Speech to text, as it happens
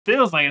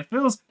feels like. It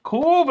feels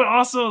cool, but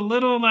also a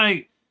little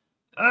like,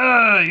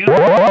 you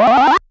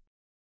know.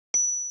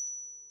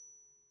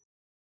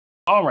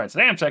 All right,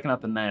 today I'm checking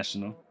out the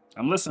National.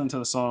 I'm listening to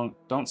the song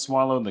Don't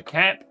Swallow the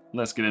Cat.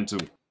 Let's get into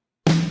it.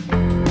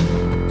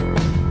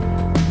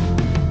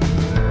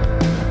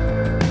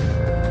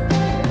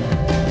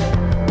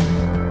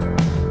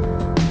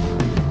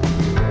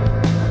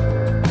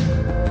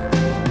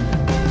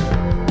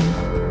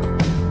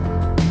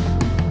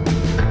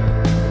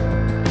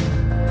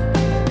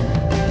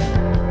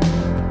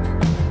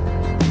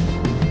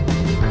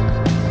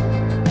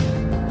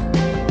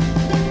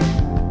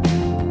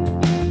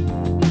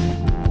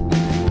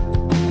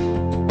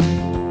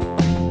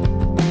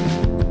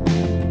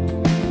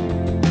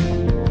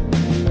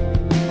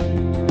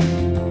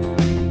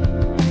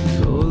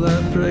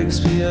 Breaks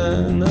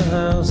behind the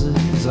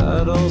houses.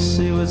 I don't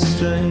see what's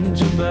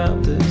strange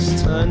about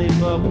this. Tiny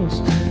bubbles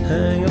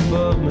hang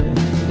above me.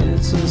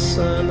 It's a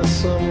sign that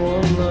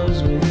someone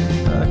loves me.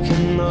 I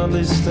can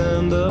hardly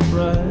stand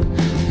upright.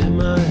 Hit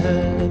my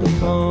head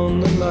upon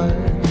the light.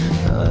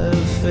 I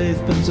have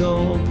faith but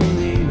don't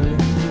believe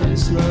it.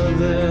 It's not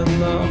there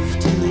enough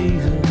to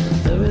leave it.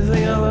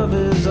 Everything I love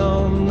is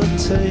on the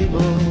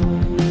table.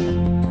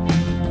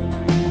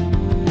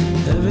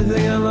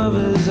 Everything I love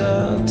is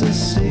out to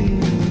sea.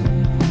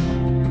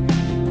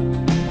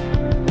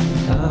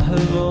 I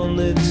have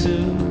only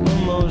two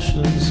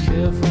emotions,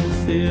 careful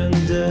fear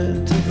and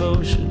dead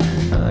devotion.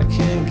 I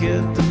can't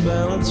get the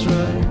balance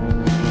right,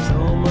 with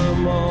all my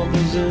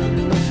marbles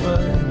in the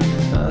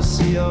fight. I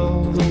see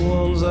all the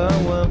ones I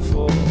went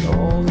for,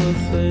 all the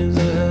things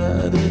I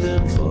had it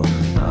in for.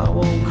 I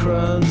won't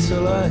cry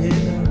until I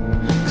hear,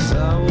 cause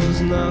I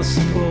was not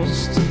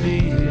supposed to be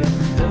here.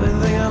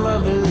 Everything I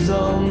love is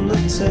on the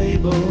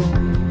table.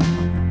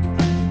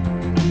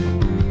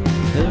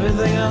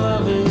 Everything I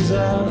love is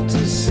out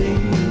to sea.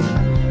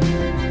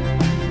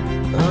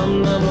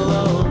 I'm not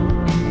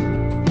alone,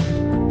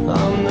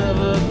 I'll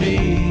never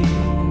be.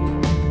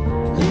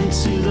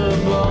 Into the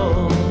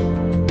bone,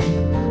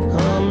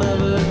 I'm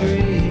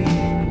evergreen.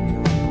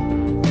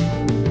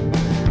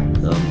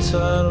 I'm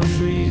tired of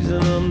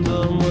freezing, I'm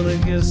done when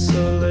it gets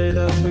so late.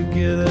 I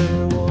forget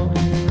everyone,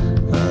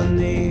 I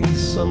need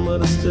somewhere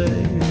to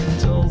stay.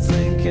 Don't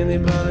think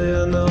anybody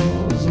I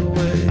know is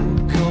away.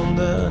 Calm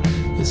down,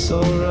 it's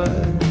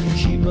alright.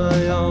 Keep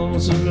my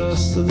arms the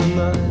rest of the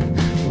night.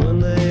 When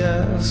they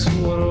ask,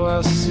 what do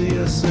I see?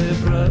 I say,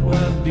 bright,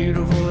 white,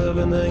 beautiful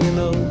heaven hanging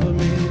over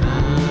me.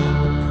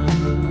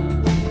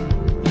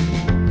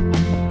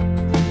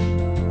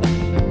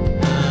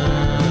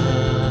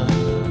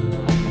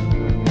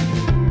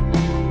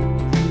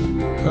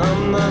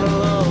 I'm not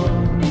alone,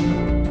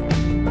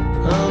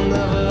 I'll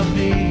never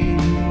be.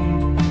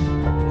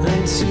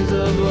 Ain't to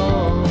the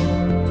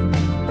bone,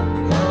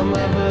 I'm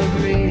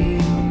evergreen.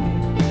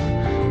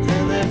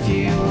 If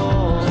you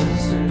want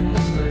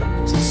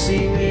to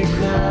see me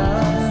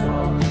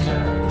cry,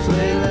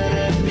 play let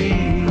it be.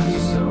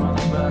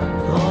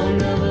 Oh,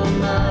 never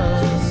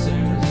mind.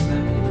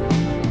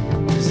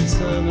 Is it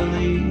time to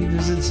leave?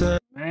 Is it time?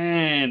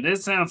 Man,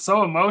 this sounds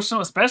so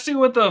emotional, especially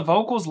with the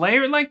vocals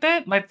layered like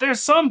that. Like there's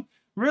some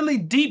really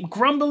deep,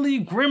 grumbly,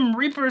 Grim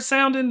Reaper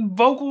sounding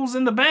vocals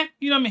in the back.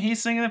 You know what I mean?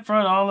 He's singing in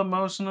front, all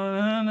emotional,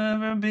 I'll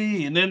never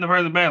be. And then the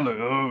person back like,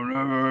 oh,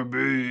 never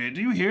be.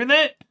 Do you hear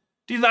that?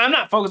 I'm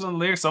not focused on the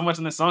lyrics so much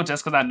in this song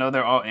just because I know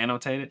they're all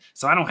annotated.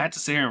 So I don't have to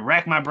sit here and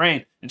rack my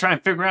brain and try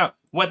and figure out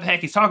what the heck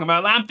he's talking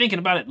about. I'm thinking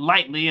about it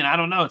lightly, and I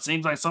don't know. It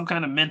seems like some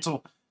kind of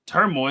mental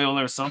turmoil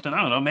or something.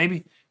 I don't know.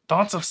 Maybe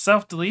thoughts of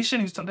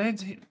self-deletion.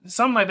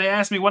 Something like they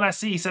asked me what I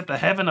see. He said the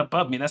heaven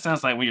above me. That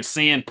sounds like when you're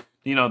seeing,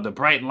 you know, the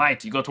bright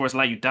light. You go towards the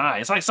light, you die.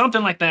 It's like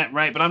something like that,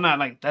 right? But I'm not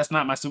like, that's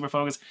not my super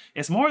focus.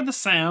 It's more the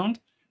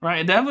sound,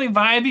 right? Definitely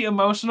vibey,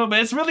 emotional, but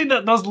it's really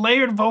those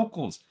layered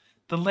vocals.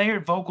 The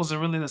layered vocals are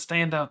really the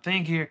standout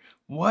thing here.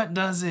 What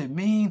does it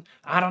mean?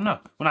 I don't know.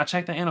 When I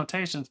check the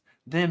annotations,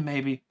 then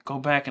maybe go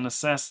back and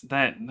assess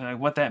that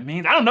what that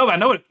means. I don't know, but I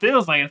know what it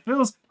feels like. It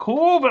feels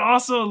cool, but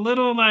also a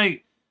little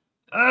like,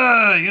 you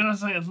know what I'm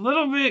saying? It's a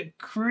little bit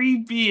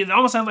creepy. It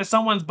almost sounds like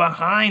someone's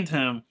behind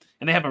him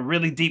and they have a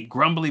really deep,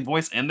 grumbly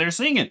voice and they're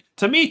singing.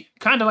 To me,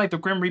 kind of like the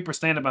Grim Reaper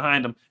standing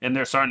behind them and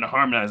they're starting to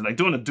harmonize, like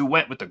doing a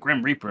duet with the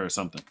Grim Reaper or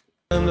something.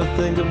 Time to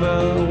think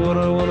about what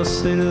I want to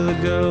say to the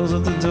girls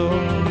at the door.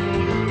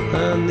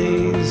 I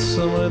need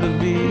somewhere to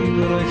be,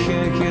 but I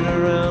can't get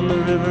around the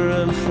river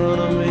in front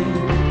of me.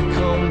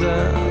 Calm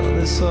down,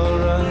 it's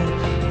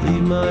alright.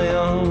 Leave my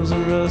arms the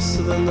rest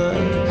of the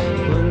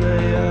night. When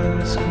they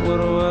ask, what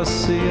do I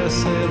see? I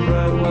say,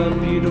 bright, white,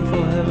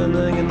 beautiful heaven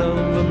hanging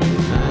over me.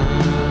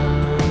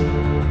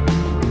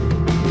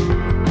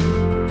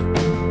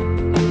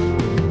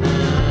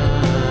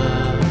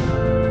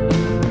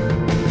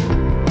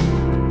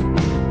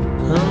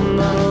 I'm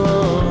not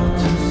alone,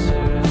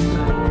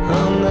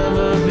 I'll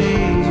never be.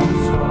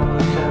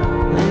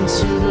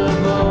 Into the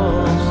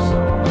bones,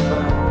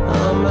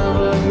 I'm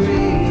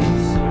evergreen.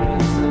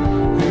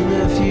 And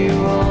if you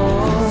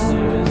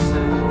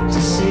want to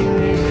see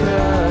me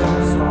cry,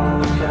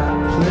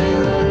 play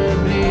let it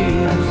be.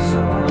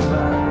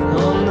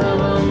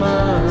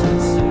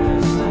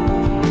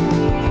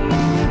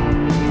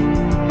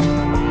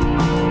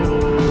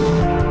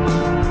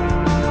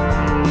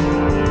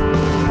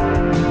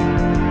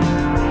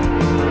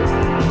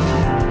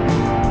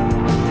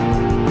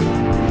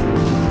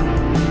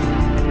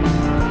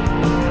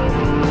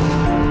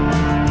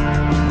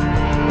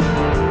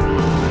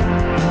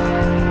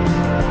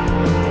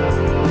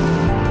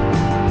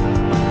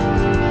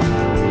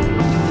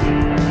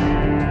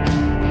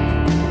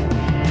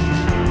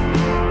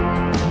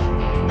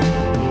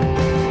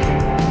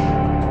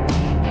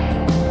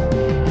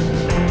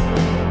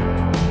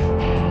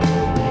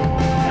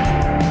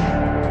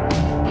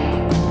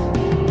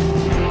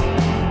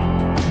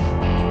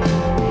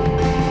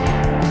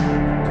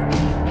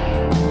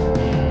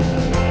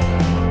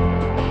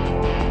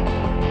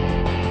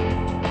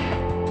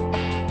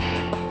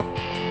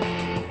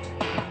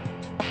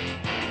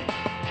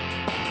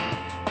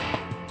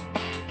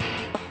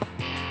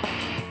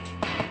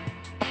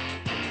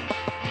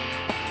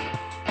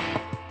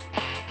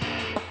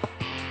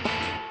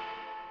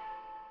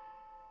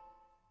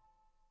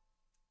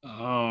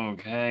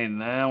 Okay,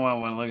 now I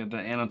want to look at the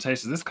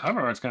annotations. This cover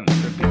art's kind of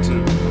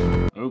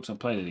trippy too. Oops, I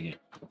played it again.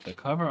 The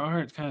cover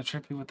art's kind of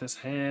trippy with this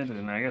head,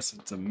 and I guess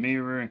it's a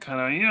mirror and kind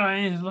of, you know,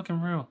 it's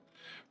looking real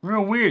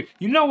weird.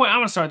 You know what? I'm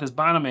gonna start this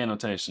bottom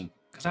annotation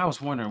because I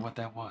was wondering what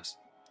that was.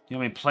 You know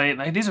what I mean? Play,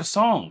 like these are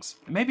songs.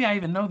 Maybe I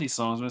even know these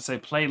songs. When I say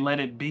play, let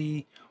it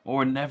be,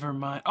 or never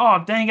mind.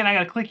 Oh, dang it! I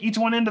gotta click each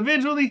one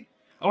individually.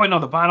 Oh wait, no,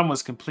 the bottom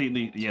was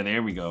completely. Yeah,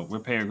 there we go. We're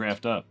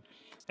paragraphed up.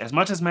 As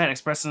much as Matt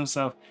expresses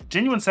himself,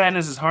 genuine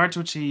sadness is hard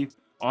to achieve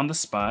on the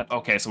spot.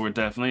 Okay, so we're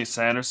definitely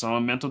sadder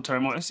song, mental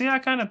turmoil. See, I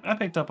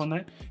picked up on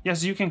that.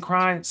 Yes, you can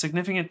cry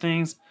significant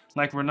things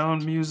like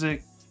renowned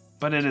music,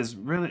 but it is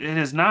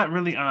not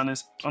really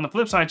honest. On the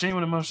flip side,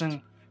 genuine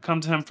emotion come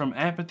to him from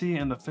apathy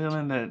and the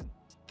feeling that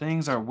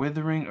things are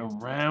withering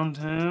around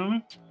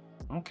him.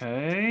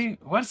 Okay,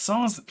 what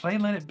songs play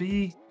Let It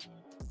Be?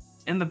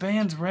 In the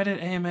band's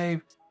Reddit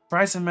AMA,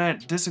 Bryce and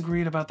Matt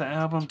disagreed about the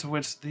album to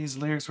which these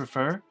lyrics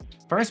refer.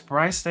 First,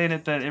 Bryce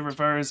stated that it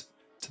refers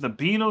to the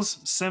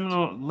Beatles'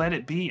 seminal Let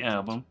It Be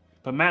album,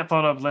 but Matt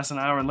followed up less than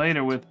an hour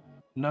later with,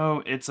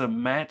 no, it's a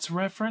Mats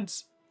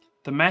reference.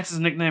 The Mats is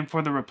nickname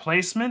for the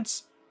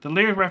Replacements. The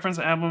lyric reference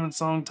album and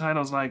song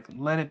titles like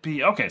Let It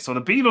Be. Okay, so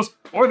the Beatles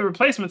or the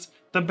Replacements,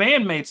 the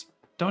bandmates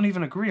don't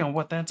even agree on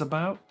what that's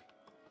about.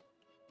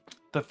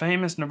 The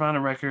famous Nirvana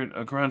record,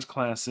 a grunge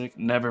classic,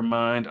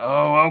 Nevermind.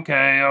 Oh,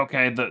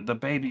 okay. The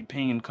Baby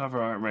Peen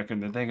cover art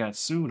record that they got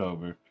sued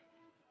over.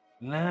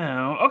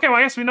 Now, okay, well,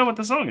 I guess we know what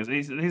the song is.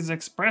 He's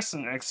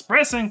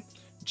expressing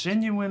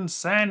genuine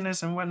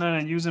sadness and whatnot,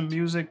 and using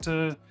music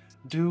to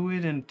do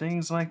it and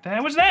things like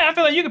that. Which I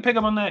feel like you can pick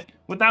up on that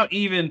without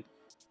even,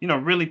 you know,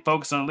 really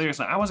focus on the lyrics.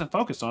 I wasn't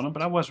focused on them,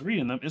 but I was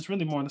reading them. It's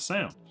really more the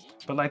sound.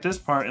 But like this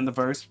part in the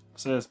verse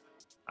says,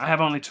 I have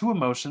only two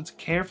emotions,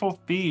 careful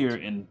fear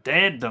and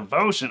dead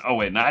devotion. Oh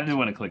wait, no, I didn't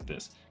want to click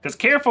this. Because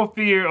careful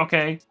fear,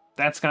 okay,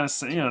 that's kind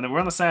of, you know, we're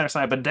on the sadder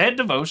side. But dead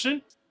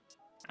devotion?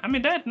 I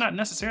mean, that's not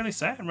necessarily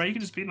sad, right? You can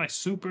just be like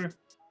super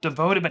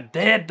devoted, but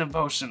dead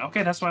devotion.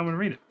 Okay, that's why I'm going to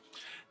read it.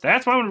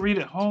 That's why I'm going to read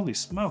it. Holy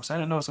smokes, I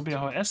didn't know it was going to be a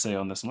whole essay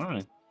on this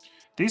line.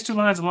 These two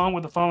lines, along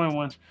with the following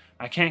one,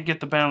 I can't get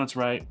the balance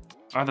right,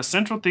 are the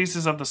central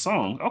thesis of the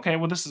song. Okay,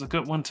 well, this is a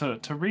good one to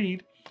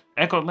read.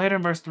 Echoed later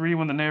in verse 3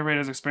 when the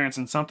narrator is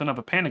experiencing something of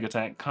a panic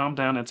attack. Calm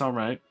down, it's all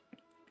right.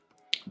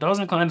 Those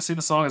inclined to see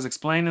the song as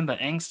explaining the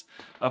angst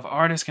of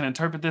artists can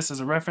interpret this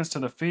as a reference to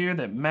the fear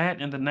that Matt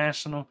and the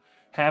National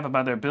have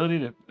about their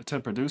ability to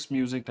produce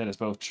music that is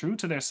both true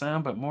to their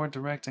sound but more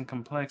direct and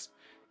complex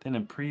than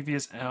in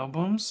previous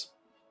albums.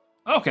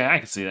 Okay, I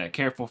can see that.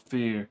 Careful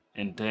fear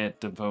and dead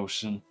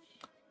devotion.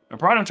 A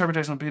broader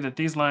interpretation would be that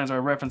these lines are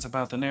a reference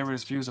about the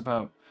narrator's views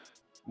about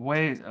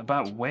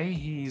way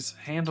he's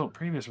handled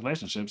previous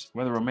relationships,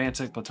 whether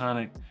romantic,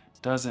 platonic,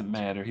 doesn't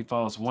matter. He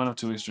follows one of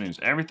two extremes.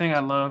 Everything I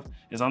love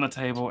is on the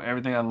table.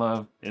 Everything I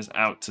love is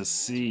out to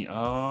sea.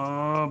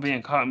 Oh,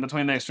 being caught in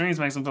between the extremes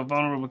makes him feel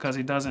vulnerable because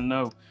he doesn't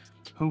know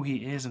who he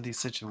is in these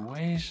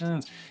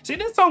situations. See,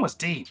 this song was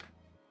deep.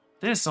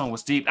 This song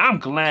was deep. I'm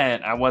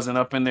glad I wasn't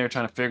up in there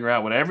trying to figure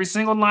out what every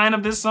single line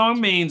of this song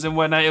means and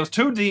whatnot. It was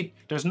too deep.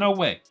 There's no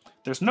way.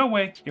 There's no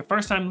way your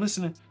first time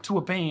listening to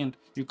a band,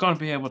 you're going to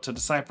be able to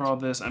decipher all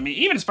this. I mean,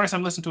 even it's first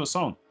time listening to a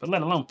song, but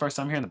let alone first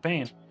time hearing the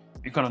band,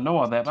 you're going to know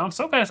all that. But I'm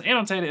so glad it's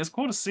annotated. It's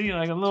cool to see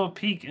like a little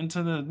peek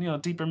into the, you know,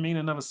 deeper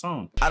meaning of a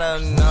song. I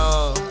don't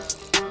know.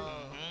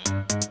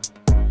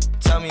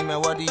 Tell me, man,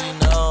 what do you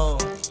know?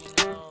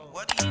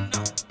 What do you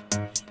know?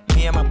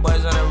 Me and my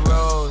boys on the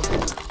road.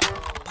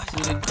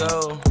 You to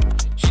go.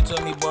 She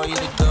told me, boy, you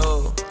to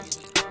go.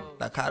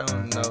 Like, I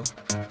don't know.